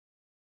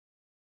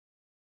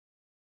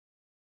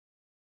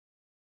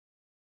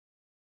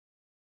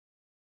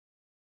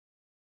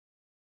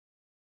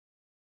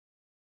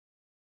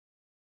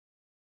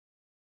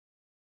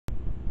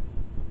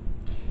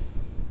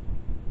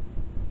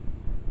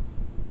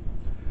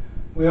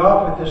We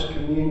offer this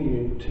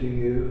communion to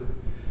you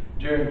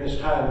during this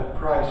time of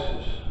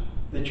crisis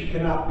that you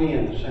cannot be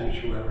in the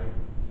sanctuary.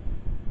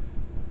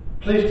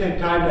 Please take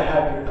time to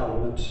have your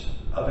elements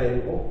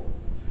available.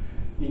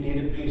 You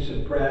need a piece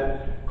of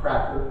bread,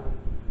 cracker,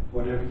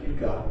 whatever you've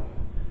got,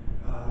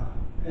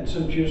 and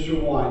some juice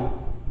or wine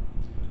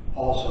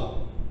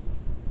also.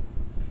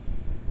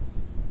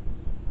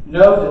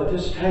 Know that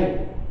this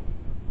table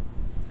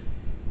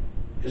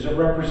is a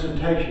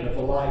representation of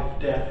the life,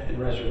 death, and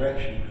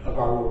resurrection of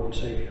our Lord and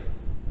Savior.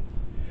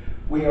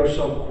 We are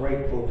so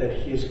grateful that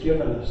He has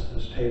given us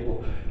this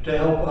table to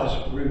help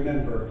us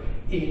remember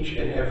each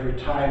and every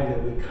time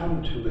that we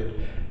come to it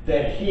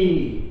that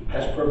He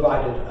has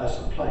provided us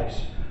a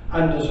place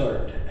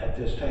undeserved at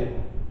this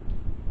table.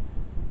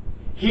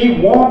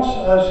 He wants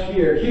us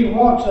here. He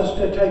wants us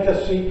to take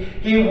a seat.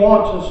 He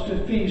wants us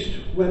to feast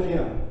with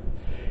Him.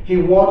 He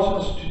wants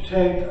us to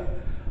take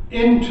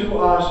into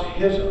us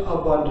His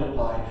abundant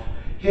life,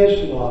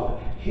 His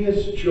love,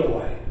 His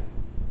joy.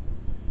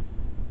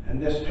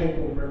 And this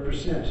table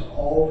represents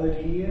all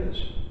that He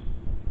is.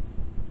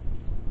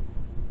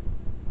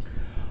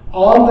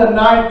 On the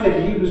night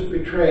that He was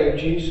betrayed,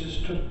 Jesus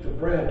took the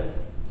bread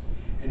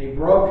and He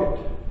broke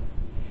it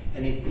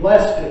and He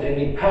blessed it and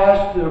He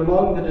passed it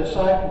among the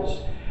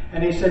disciples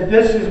and He said,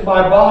 "This is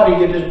my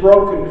body, it is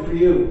broken for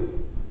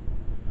you."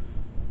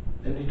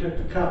 Then He took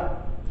the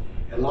cup,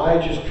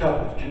 Elijah's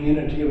cup of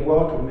community and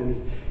welcome,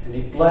 and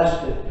he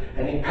blessed it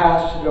and He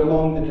passed it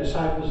among the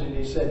disciples and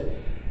He said,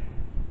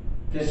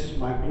 "This is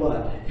my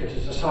blood. It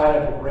is a sign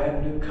of a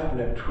brand new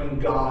covenant between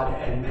God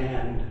and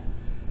man.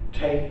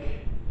 Take,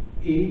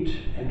 eat,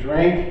 and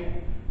drink,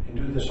 and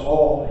do this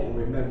all in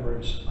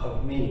remembrance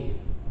of me."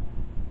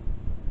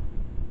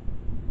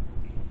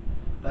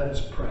 Let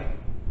us pray.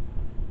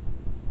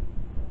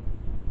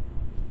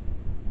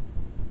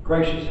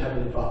 Gracious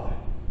Heavenly Father,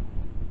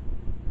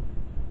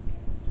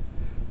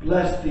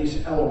 bless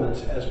these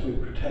elements as we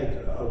partake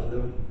of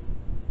them.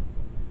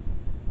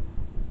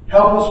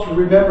 Help us to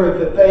remember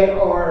that they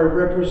are a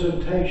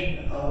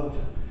representation of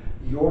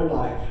your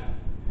life,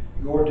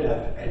 your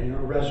death, and your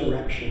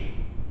resurrection.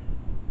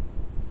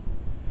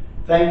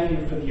 Thank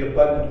you for the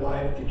abundant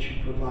life that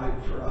you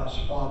provide for us,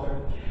 Father,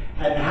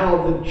 and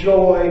how the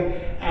joy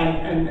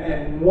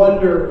and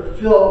wonder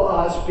fill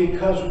us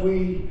because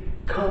we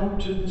come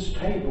to this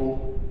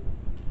table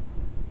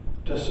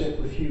to sit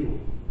with you.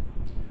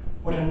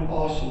 What an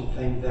awesome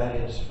thing that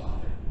is, Father.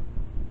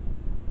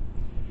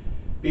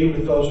 Be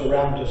with those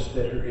around us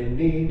that are in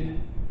need,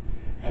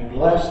 and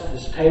bless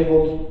this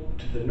table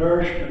to the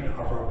nourishment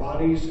of our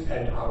bodies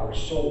and our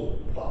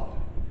soul, Father.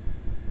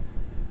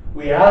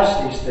 We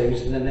ask these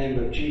things in the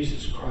name of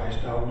Jesus Christ,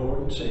 our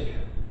Lord and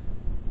Savior.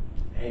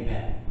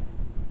 Amen.